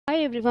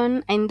Hi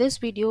everyone, in this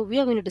video we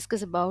are going to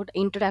discuss about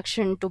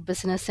introduction to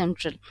Business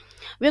Central.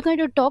 We are going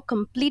to talk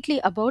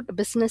completely about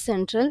Business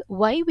Central,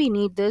 why we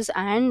need this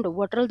and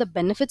what are the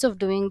benefits of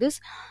doing this,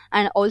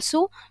 and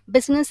also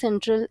Business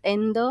Central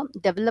in the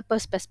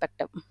developer's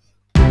perspective.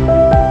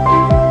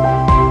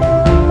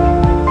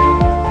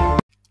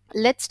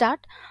 Let's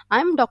start.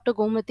 I'm Dr.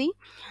 Gomati.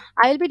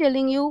 I'll be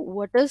telling you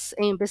what is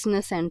a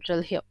Business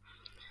Central here.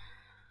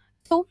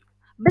 So,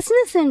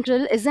 Business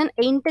Central is an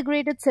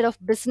integrated set of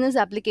business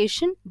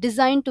application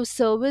designed to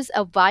service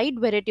a wide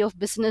variety of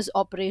business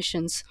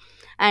operations.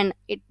 And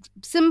it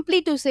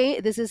simply to say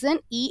this is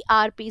an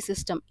ERP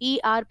system.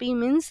 ERP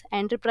means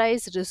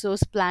Enterprise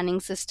Resource Planning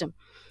System.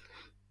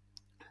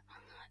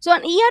 So,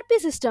 an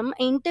ERP system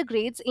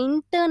integrates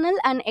internal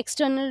and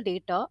external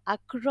data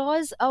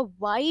across a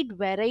wide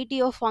variety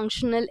of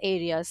functional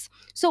areas.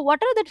 So,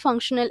 what are that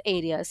functional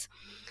areas?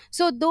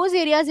 So, those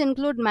areas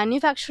include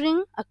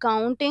manufacturing,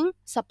 accounting,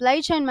 supply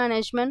chain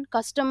management,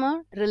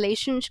 customer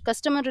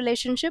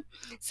relationship,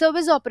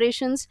 service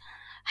operations,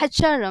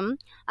 HRM,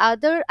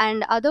 other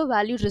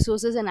valued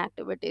resources and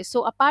activities.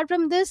 So, apart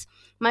from this,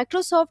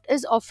 Microsoft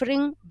is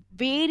offering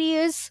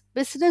various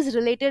business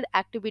related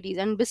activities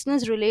and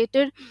business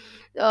related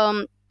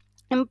um,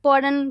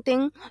 important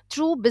thing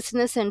through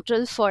Business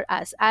Central for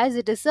us, as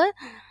it is a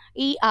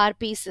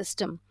ERP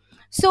system.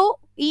 So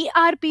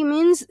ERP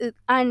means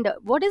and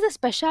what is the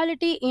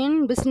specialty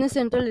in Business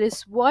Central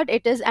is what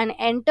it is, and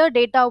enter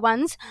data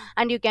once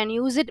and you can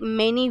use it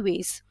many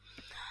ways,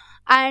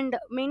 and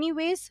many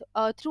ways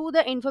through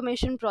the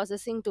information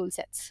processing tool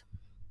sets.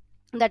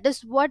 That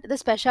is what the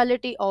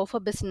specialty of a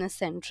Business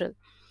Central.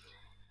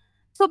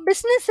 So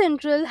Business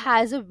Central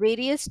has a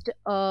various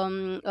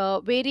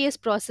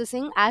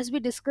processing, as we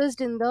discussed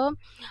in the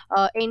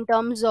in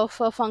terms of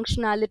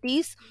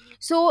functionalities.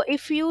 So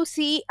if you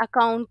see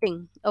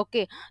accounting,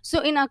 okay,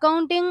 so in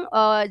accounting,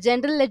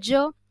 general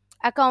ledger,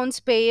 accounts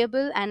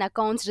payable, and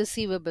accounts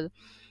receivable.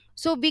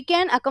 So we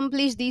can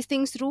accomplish these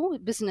things through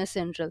Business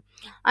Central.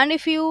 And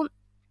if you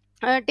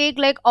take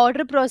like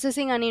order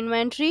processing and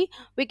inventory,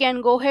 we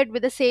can go ahead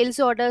with the sales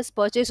orders,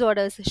 purchase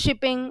orders,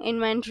 shipping,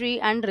 inventory,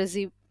 and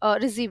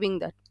receiving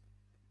that.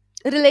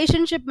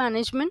 Relationship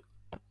management,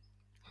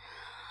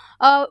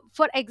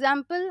 for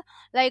example,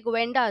 like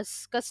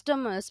vendors,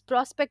 customers,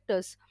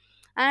 prospectors,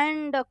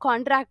 and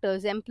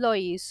contractors,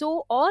 employees.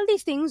 So all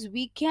these things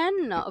we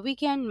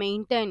can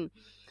maintain.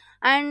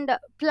 And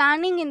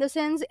planning in the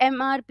sense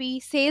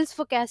MRP, sales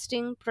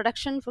forecasting,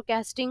 production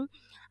forecasting,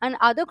 and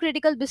other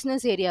critical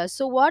business areas.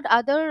 So what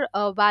other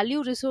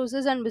value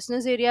resources and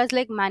business areas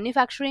like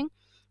manufacturing,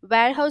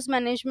 warehouse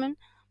management,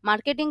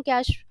 marketing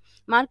cash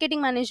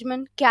marketing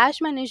management,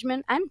 cash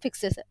management, and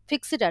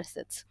fixed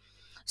assets.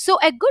 So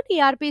a good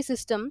ERP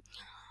system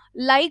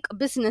like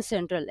Business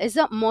Central is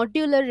a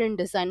modular in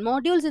design.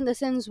 Modules in the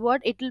sense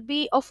what it will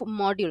be of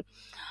module.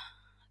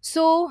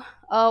 So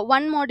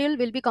one module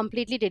will be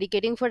completely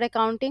dedicating for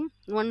accounting,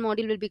 one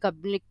module will be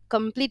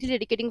completely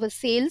dedicating for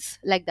sales,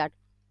 like that.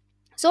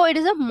 So it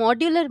is a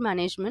modular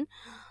management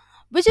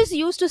which is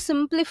used to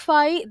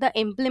simplify the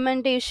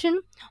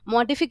implementation,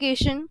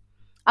 modification,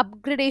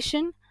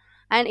 upgradation,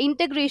 and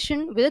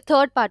integration with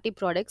third party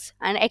products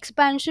and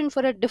expansion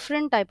for a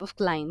different type of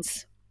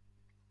clients.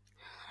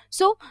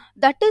 So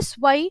that is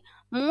why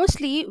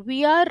mostly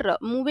we are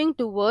moving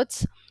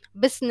towards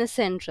Business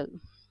Central.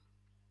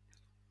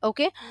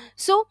 Okay,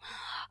 so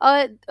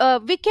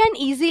we can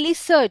easily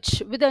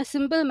search with a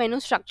simple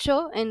menu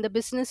structure in the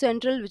Business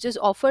Central which is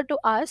offered to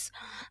us.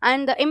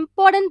 And the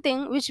important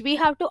thing which we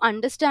have to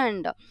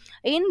understand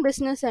in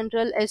Business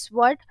Central is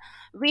what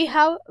we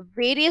have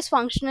various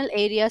functional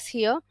areas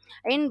here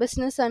in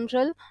Business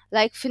Central,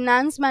 like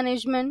finance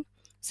management,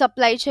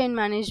 supply chain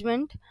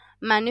management,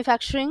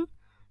 manufacturing,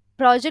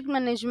 project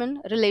management,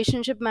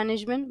 relationship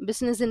management,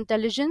 business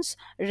intelligence,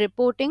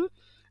 reporting,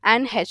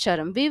 and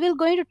HRM. We will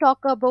going to talk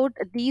about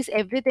these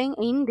everything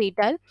in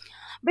detail.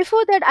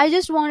 Before that, I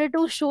just wanted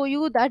to show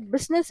you that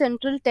Business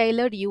Central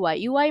tailored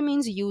UI. UI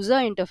means user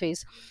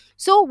interface.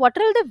 So what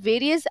are the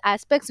various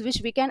aspects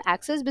which we can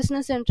access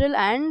Business Central,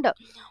 and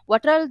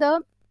what are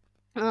the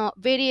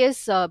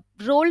various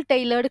role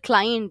tailored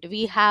client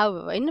we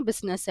have in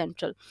Business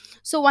Central?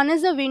 So one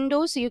is the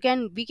Windows. We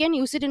can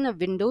use it in a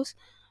Windows,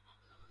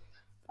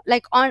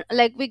 like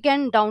we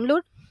can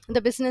download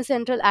the Business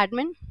Central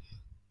admin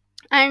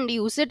and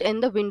use it in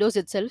the Windows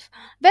itself.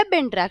 Web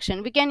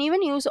interaction, we can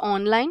even use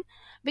online,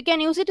 we can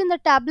use it in the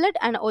tablet,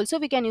 and also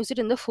we can use it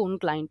in the phone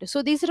client.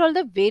 So these are all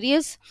the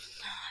various,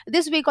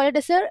 this we call it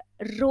as a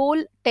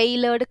role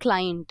tailored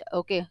client.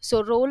 Okay,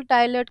 so role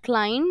tailored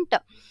client,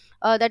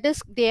 that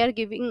is they are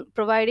giving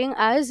providing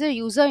as a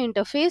user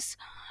interface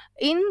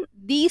in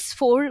these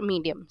four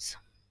mediums.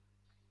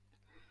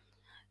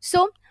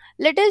 So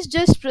let us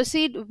just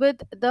proceed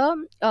with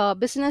the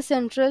Business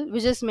Central,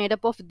 which is made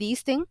up of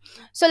these things.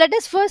 So let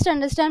us first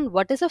understand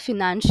what is a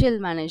financial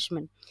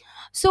management.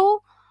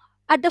 So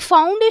at the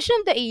foundation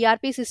of the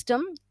ERP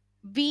system,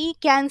 we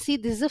can see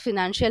this is a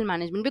financial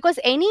management, because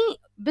any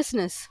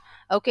business,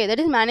 okay, that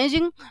is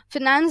managing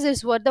finance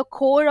is what the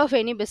core of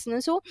any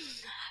business. So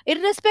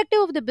Irrespective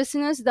of the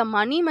business, the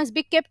money must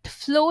be kept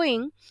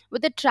flowing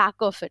with a track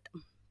of it.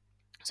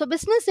 So,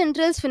 Business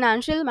Central's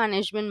financial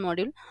management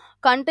module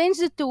contains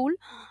the tool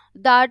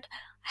that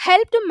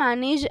help to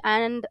manage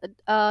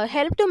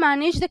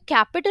the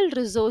capital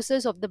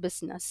resources of the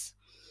business.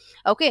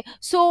 Okay,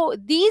 so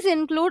these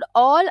include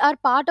all are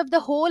part of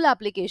the whole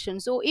application.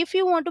 So if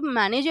you want to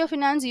manage your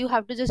finance, you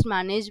have to just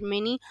manage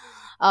many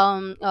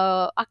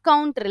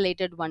account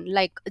related one,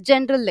 like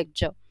general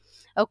ledger,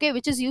 okay,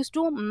 which is used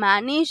to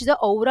manage the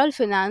overall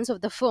finance of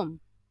the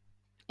firm.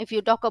 If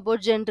you talk about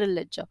general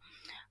ledger,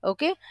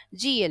 okay,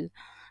 GL.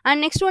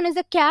 And next one is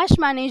the cash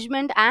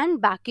management and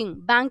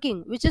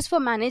banking, which is for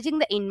managing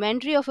the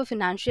inventory of a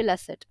financial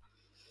asset.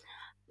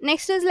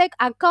 Next is like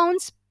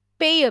accounts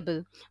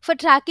payable, for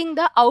tracking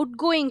the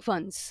outgoing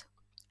funds.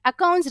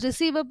 Accounts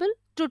receivable,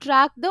 to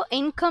track the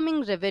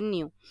incoming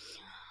revenue.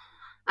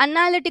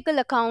 Analytical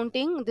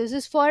accounting, this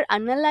is for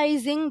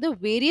analyzing the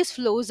various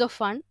flows of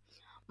fund.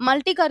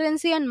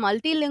 Multi-currency and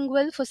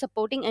multilingual, for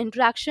supporting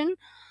interaction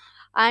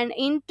and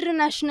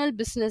international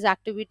business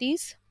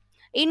activities.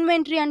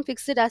 Inventory and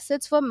fixed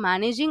assets, for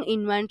managing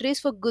inventories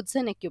for goods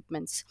and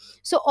equipments.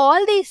 So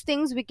all these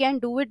things we can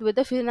do it with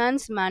the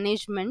finance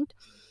management,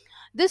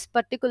 this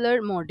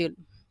particular module.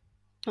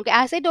 Okay,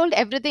 as I told,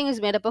 everything is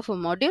made up of a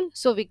module,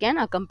 so we can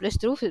accomplish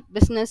through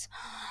business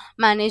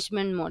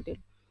management module.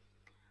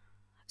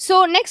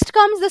 So next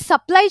comes the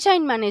supply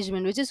chain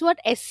management, which is what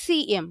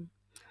SCM.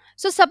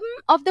 So some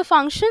of the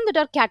functions that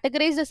are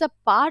categorized as a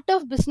part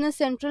of Business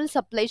Central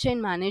supply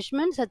chain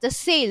management, such as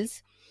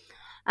sales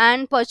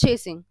and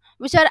purchasing,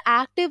 which are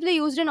actively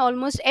used in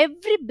almost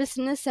every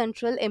Business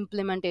Central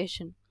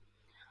implementation.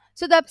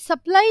 So the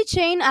supply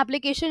chain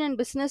application in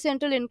Business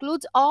Central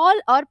includes all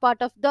or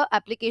part of the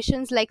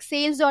applications like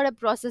sales order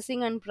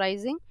processing and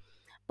pricing,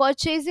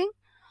 purchasing,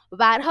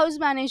 warehouse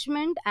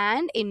management,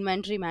 and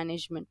inventory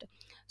management.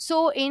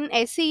 So in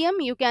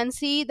SEM, you can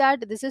see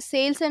that this is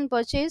sales and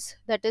purchase,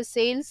 that is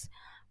sales,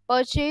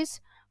 purchase,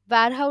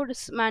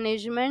 warehouse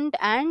management,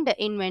 and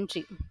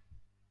inventory.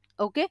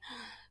 Okay,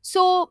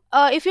 so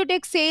if you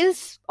take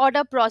sales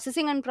order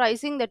processing and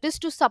pricing, that is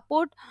to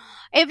support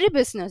every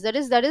business, that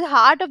is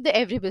heart of the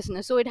every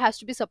business, so it has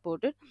to be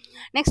supported.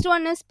 Next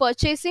one is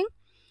purchasing,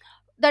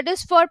 that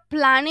is for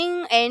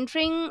planning,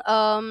 entering,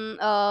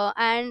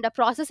 and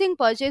processing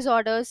purchase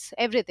orders,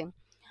 everything.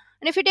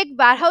 And if you take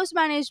warehouse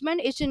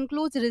management, it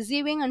includes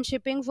receiving and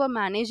shipping, for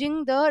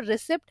managing the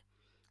receipt,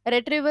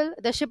 retrieval,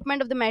 the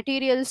shipment of the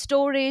material,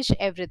 storage,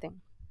 everything.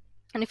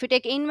 And if you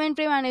take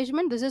inventory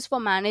management, this is for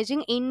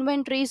managing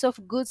inventories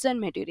of goods and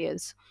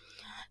materials.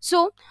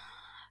 So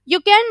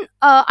you can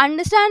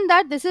understand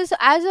that this is,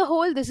 as a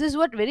whole, this is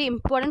what very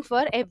important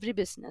for every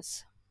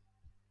business.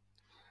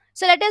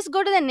 So let us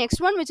go to the next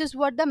one, which is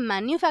what the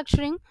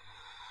manufacturing.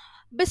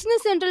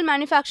 Business Central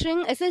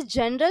manufacturing is a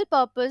general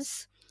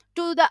purpose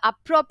to the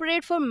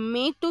appropriate for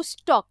make to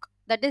stock,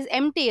 that is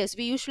MTS.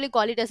 We usually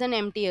call it as an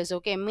MTS.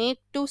 Okay, make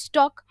to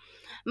stock,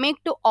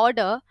 make to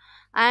order,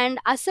 and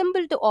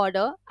assemble to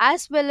order,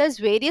 as well as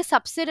various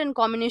subset and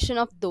combination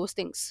of those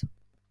things.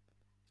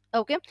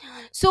 Okay,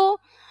 so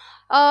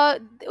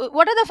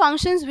what are the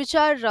functions which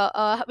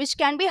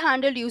can be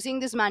handled using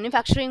this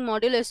manufacturing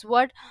model is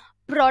what: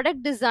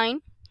 product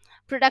design,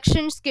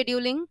 production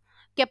scheduling,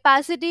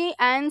 capacity,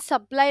 and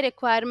supply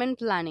requirement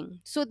planning.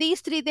 So these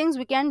three things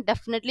we can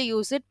definitely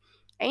use it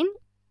in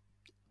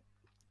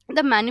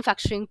the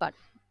manufacturing part.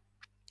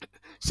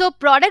 So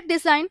product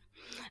design,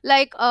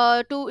 like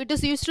to it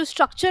is used to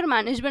structure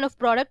management of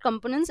product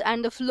components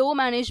and the flow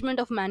management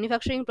of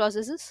manufacturing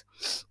processes.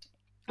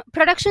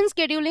 Production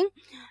scheduling,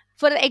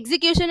 for the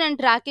execution and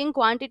tracking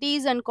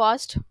quantities and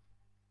cost.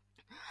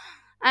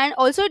 And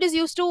also it is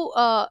used to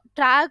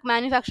track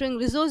manufacturing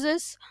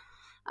resources,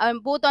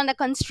 both on a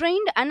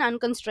constrained and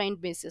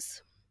unconstrained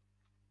basis.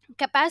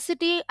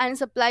 Capacity and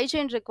supply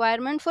chain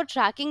requirement, for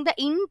tracking the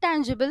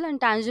intangible and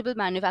tangible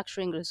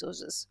manufacturing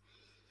resources.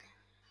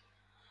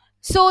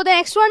 So the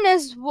next one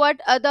is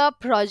what the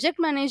project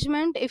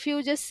management. If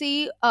you just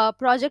see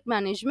project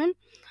management,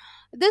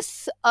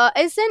 this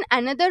is an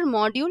another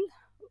module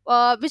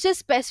which is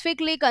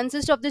specifically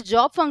consists of the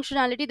job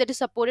functionality that is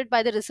supported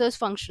by the research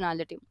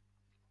functionality.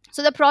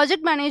 So the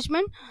project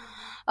management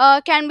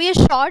can be a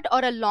short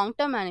or a long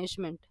term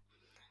management.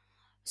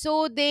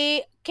 So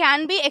they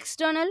can be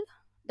external,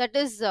 that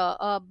is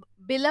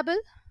billable,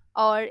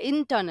 or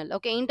internal.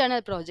 Okay,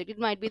 internal project, it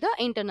might be the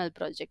internal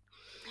project.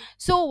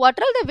 So what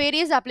are the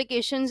various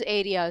applications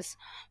areas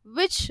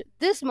which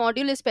this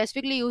module is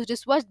specifically used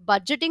is was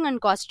budgeting and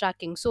cost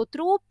tracking. So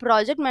through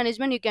project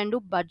management you can do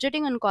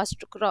budgeting and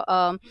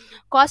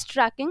cost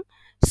tracking,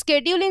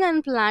 scheduling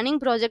and planning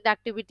project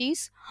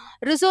activities,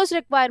 resource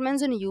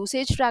requirements and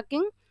usage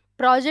tracking,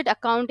 project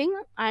accounting,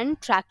 and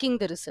tracking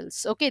the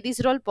results. Okay, these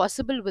are all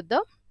possible with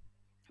the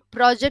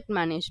project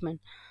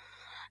management.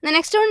 The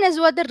next one is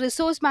what the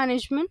resource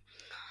management.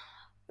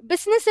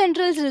 Business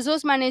Central's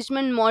resource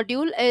management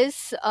module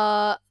is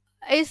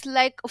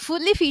like a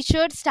fully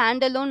featured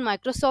standalone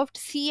Microsoft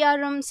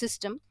CRM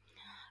system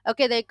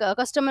Okay, like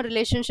customer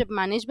relationship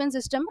management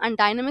system, and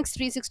Dynamics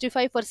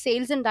 365 for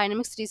sales and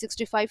Dynamics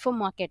 365 for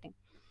marketing.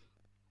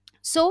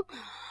 So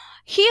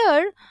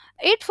here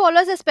it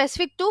follows a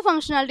specific two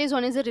functionalities.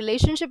 One is the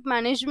relationship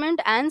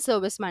management and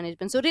service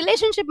management. So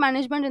relationship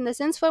management in the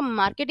sense for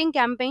marketing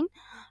campaign,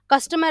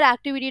 customer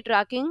activity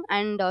tracking,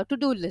 and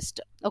to-do list.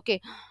 Okay,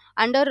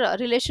 under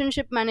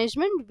relationship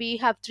management we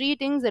have three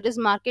things, that is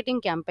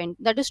marketing campaign,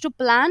 that is to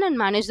plan and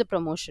manage the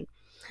promotion.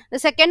 The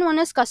second one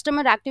is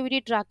customer activity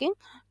tracking,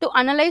 to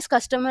analyze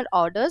customer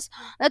orders.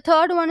 The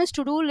third one is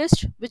to do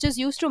list, which is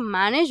used to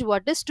manage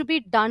what is to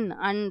be done,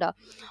 and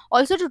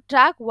also to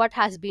track what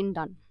has been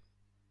done.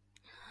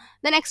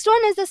 The next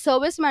one is the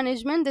service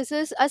management. This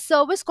is a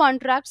service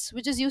contracts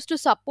which is used to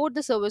support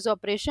the service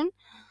operation.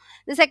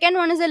 The second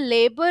one is a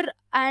labor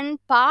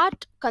and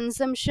part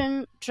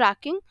consumption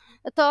tracking.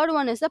 The third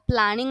one is the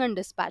planning and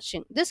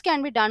dispatching. This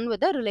can be done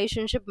with the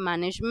relationship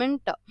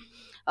management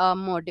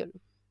module.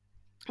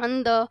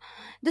 And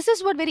this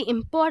is what very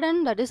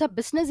important, that is a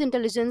business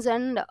intelligence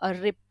and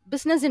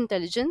business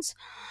intelligence,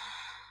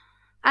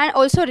 and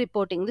also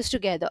reporting this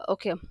together.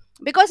 Okay,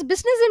 because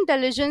business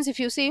intelligence, if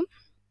you see,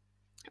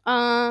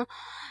 uh,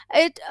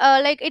 it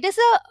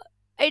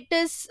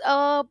is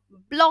a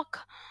block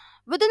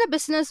within a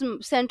business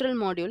central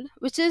module,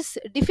 which is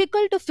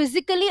difficult to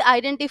physically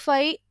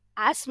identify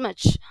as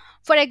much.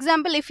 For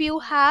example, if you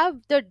have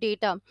the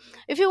data,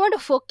 if you want to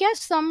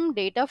forecast some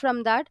data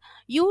from that,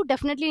 you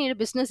definitely need a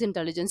business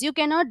intelligence. You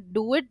cannot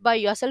do it by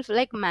yourself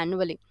like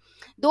manually,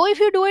 though if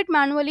you do it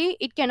manually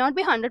it cannot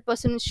be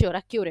 100% sure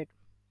accurate.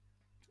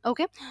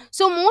 Okay,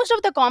 so most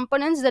of the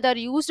components that are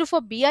used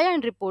for BI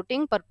and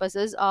reporting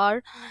purposes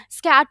are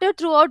scattered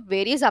throughout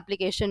various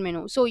application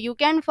menus. So you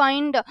can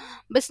find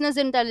business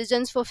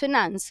intelligence for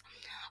finance,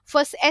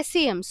 for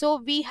SEM. So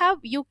we have,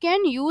 you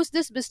can use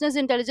this business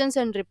intelligence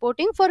and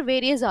reporting for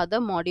various other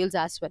modules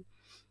as well.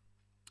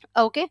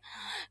 Okay,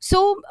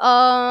 so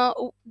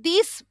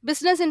these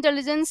business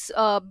intelligence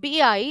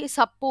BI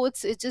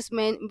supports, it is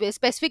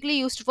specifically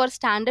used for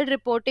standard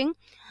reporting,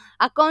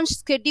 account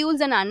schedules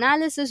and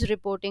analysis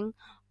reporting,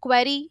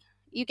 query,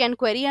 you can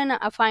query and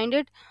find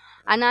it,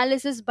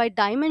 analysis by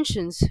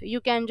dimensions,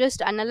 you can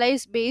just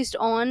analyze based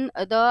on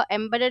the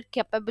embedded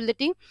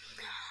capability,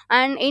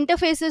 and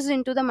interfaces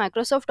into the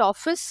Microsoft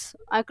Office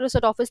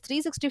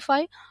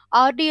 365.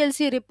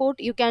 RDLC report,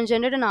 you can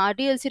generate an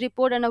RDLC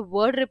report and a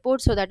Word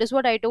report. So that is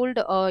what I told,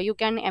 you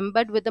can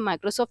embed with the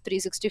Microsoft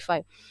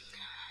 365.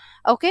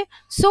 Okay,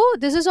 so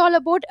this is all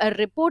about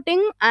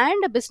reporting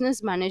and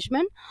business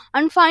management.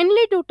 And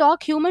finally, to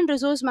talk human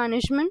resource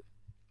management,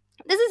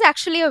 this is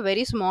actually a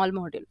very small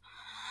module,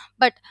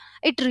 but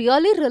it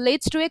really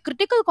relates to a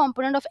critical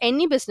component of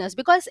any business,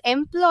 because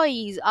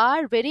employees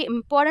are very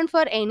important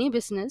for any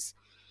business.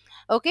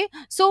 Okay,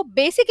 so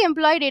basic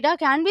employee data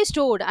can be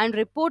stored and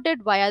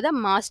reported via the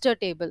master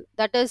table,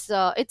 that is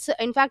it's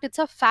in fact it's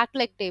a fact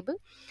like table,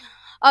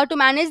 to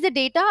manage the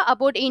data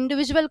about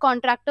individual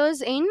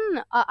contractors in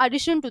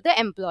addition to the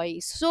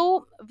employees.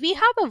 So we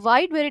have a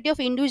wide variety of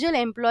individual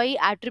employee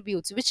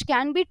attributes which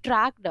can be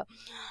tracked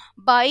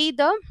by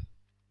the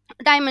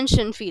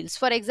dimension fields.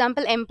 For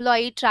example,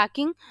 employee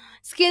tracking,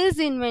 skills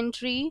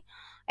inventory,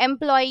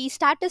 employee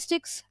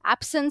statistics,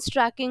 absence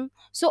tracking.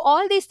 So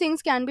all these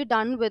things can be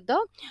done with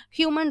the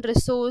human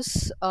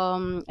resource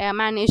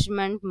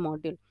management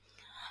module.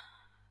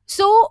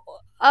 So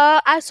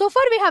as so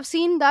far we have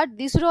seen that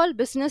these are all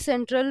business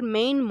central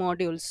main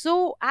modules.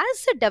 So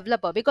as a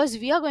developer, because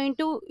we are going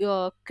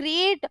to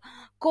create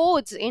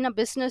codes in a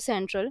business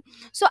central,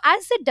 so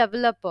as a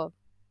developer,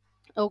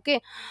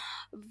 okay,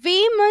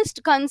 we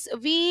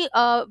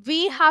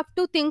have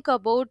to think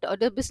about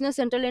the business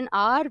central in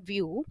our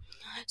view.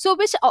 So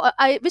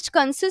which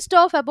consists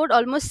of about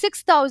almost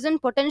 6,000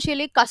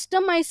 potentially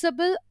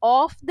customizable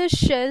off the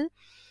shelf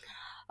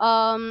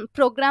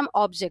program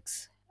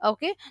objects.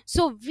 Okay,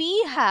 so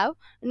we have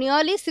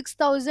nearly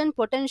 6,000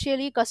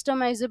 potentially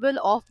customizable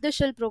off the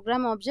shelf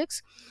program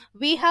objects.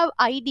 We have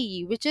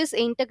IDE, which is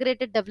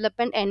integrated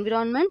development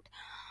environment,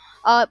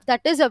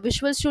 that is a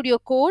Visual Studio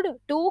Code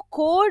to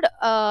code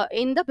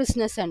in the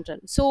business central.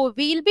 So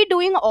we'll be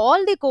doing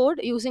all the code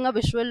using a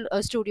Visual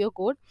Studio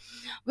Code,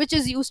 which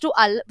is used to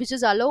which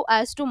is allow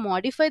us to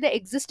modify the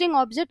existing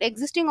object.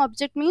 Existing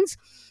object means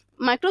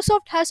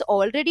Microsoft has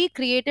already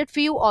created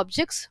few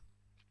objects.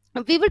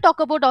 We will talk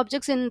about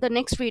objects in the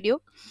next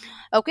video.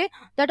 Okay,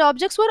 that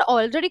objects were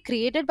already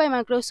created by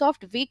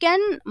Microsoft, we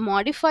can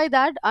modify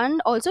that,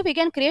 and also we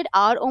can create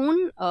our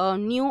own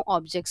new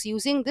objects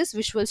using this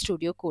Visual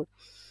Studio Code.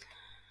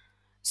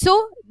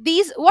 So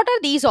these, what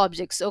are these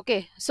objects?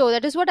 Okay, so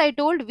that is what I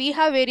told, we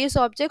have various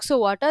objects. So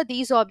what are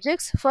these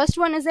objects? First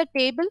one is a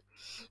table.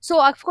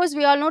 So of course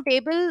we all know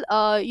table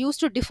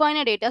used to define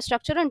a data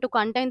structure and to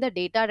contain the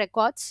data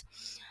records.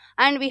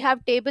 And we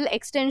have table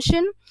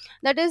extension,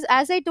 that is,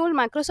 as I told,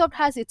 Microsoft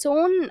has its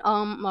own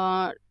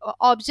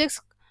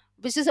objects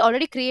which is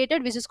already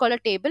created, which is called a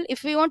table.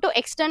 If we want to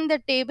extend the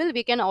table,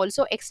 we can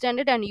also extend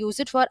it and use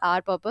it for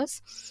our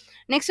purpose.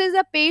 Next is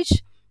the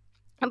page.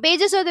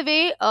 Pages are the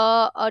way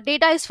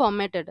data is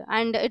formatted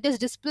and it is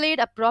displayed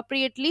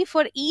appropriately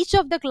for each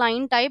of the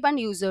client type and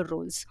user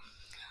roles.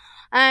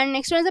 And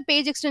next one is the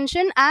page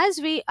extension. As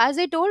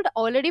I told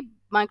already,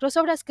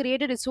 Microsoft has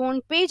created its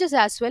own pages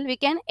as well. We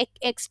can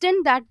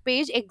extend that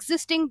page,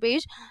 existing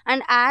page,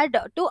 and add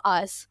to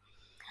us.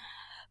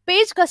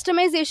 Page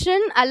customization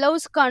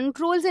allows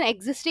controls in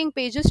existing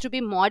pages to be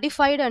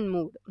modified and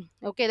moved.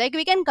 Okay, like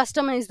we can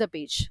customize the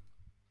page.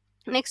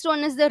 Next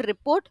one is the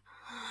report.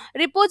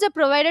 Reports are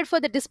provided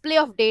for the display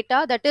of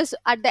data, that is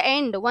at the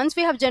end. Once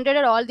we have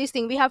generated all these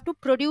things, we have to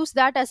produce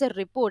that as a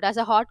report, as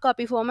a hard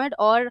copy format,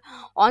 or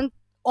on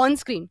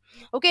screen.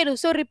 Okay,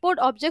 so report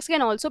objects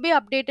can also be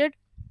updated.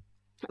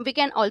 We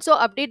can also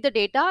update the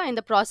data in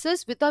the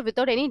process with or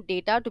without any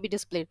data to be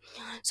displayed.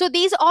 So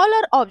these all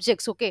are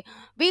objects. Okay,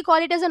 we call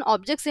it as an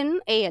objects in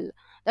AL,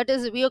 that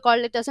is we call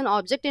it as an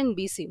object in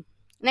BC.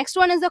 Next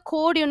one is the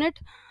code unit.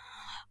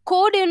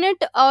 Code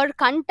unit or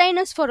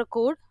containers for a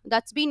code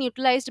that's been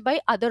utilized by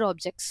other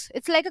objects.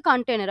 It's like a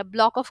container, a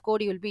block of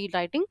code you'll be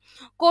writing.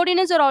 Code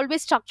units are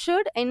always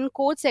structured in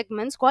code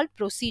segments called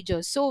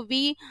procedures. So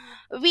we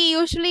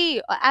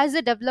usually, as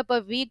a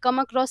developer, we come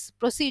across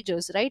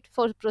procedures, right,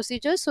 for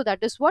procedures. So that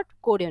is what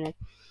code unit.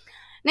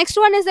 Next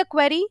one is the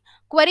query.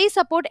 Query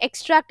support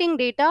extracting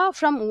data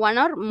from one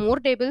or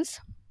more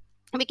tables.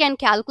 We can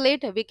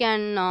calculate, we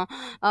can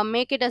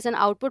make it as an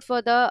output for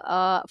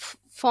the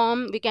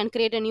form. We can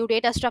create a new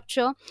data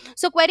structure.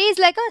 So query is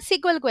like a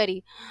SQL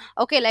query.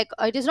 Okay, like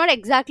it is not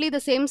exactly the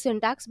same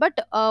syntax,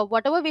 but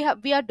whatever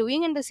we are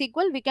doing in the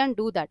SQL, we can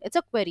do that. It's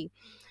a query.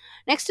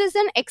 Next is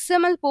an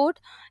XML port.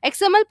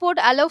 XML port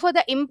allow for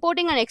the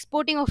importing and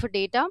exporting of a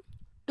data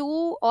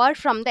to or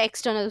from the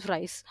external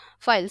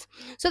files.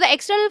 So the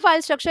external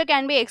file structure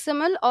can be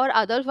XML or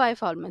other file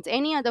formats,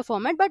 any other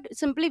format, but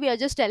simply we are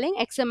just telling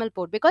XML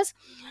port because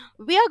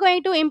we are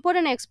going to import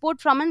and export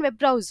from a web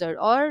browser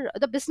or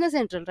the business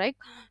central, right?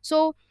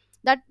 So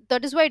that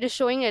is why it is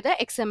showing it a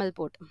XML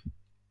port.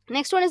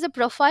 Next one is the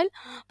profile.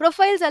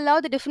 Profiles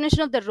allow the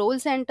definition of the role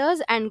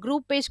centers and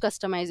group page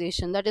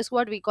customization. That is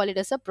what we call it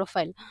as a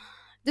profile.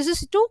 This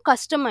is to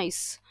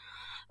customize.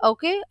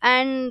 Okay,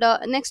 and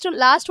next to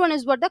last one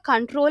is what the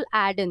control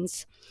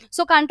add-ins.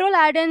 So control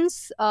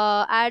add-ins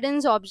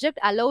object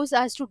allows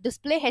us to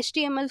display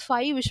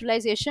HTML5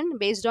 visualization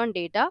based on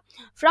data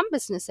from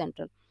Business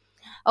Central.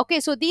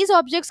 Okay, so these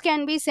objects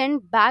can be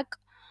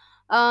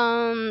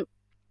um,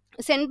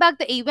 send back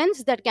the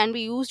events that can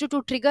be used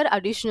to trigger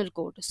additional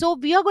code. So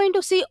we are going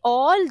to see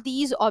all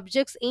these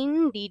objects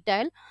in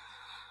detail.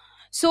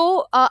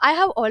 So I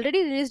have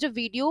already released a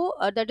video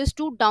that is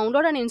to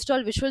download and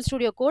install Visual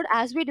Studio Code.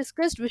 As we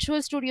discussed,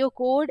 Visual Studio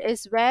Code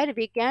is where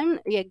we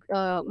can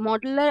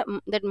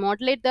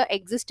modulate the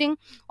existing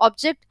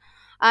object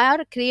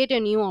or create a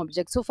new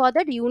object. So for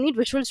that you need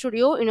Visual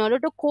Studio in order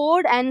to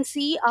code and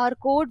see our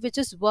code which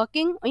is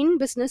working in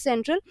Business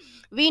Central.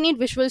 We need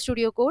Visual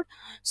Studio Code.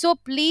 So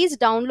please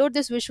download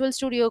this Visual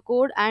Studio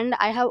Code, and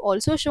I have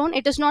also shown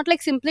it is not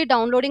like simply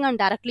downloading and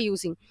directly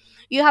using.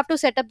 You have to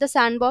set up the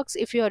sandbox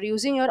if you are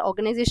using your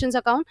organization's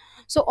account.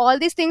 So all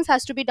these things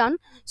has to be done.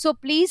 So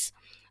please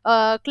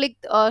click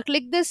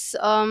this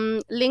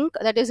link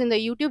that is in the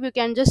YouTube. You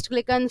can just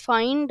click and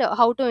find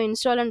how to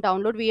install and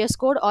download VS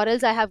Code, or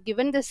else I have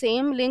given the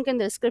same link in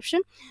the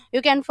description.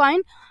 You can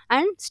find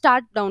and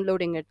start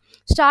downloading it,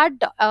 start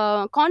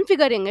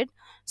configuring it.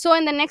 So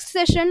in the next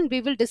session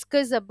we will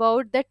discuss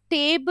about the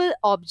table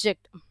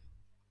object.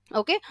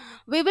 Okay,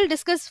 we will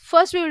discuss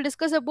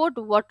about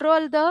what are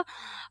all the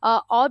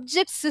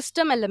object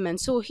system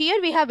elements. So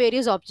here we have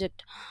various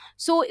object.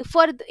 So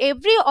for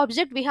every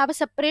object we have a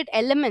separate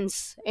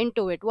elements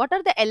into it. What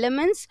are the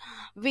elements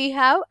we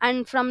have,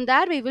 and from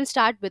there we will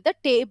start with the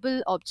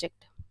table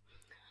object.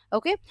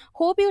 Okay,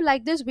 hope you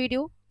like this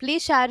video.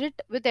 Please share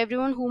it with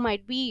everyone who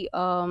might be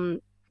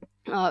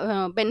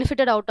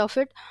benefited out of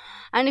it.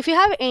 And if you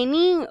have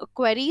any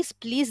queries,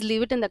 please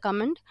leave it in the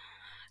comment.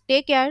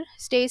 Take care,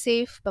 stay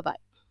safe, bye bye.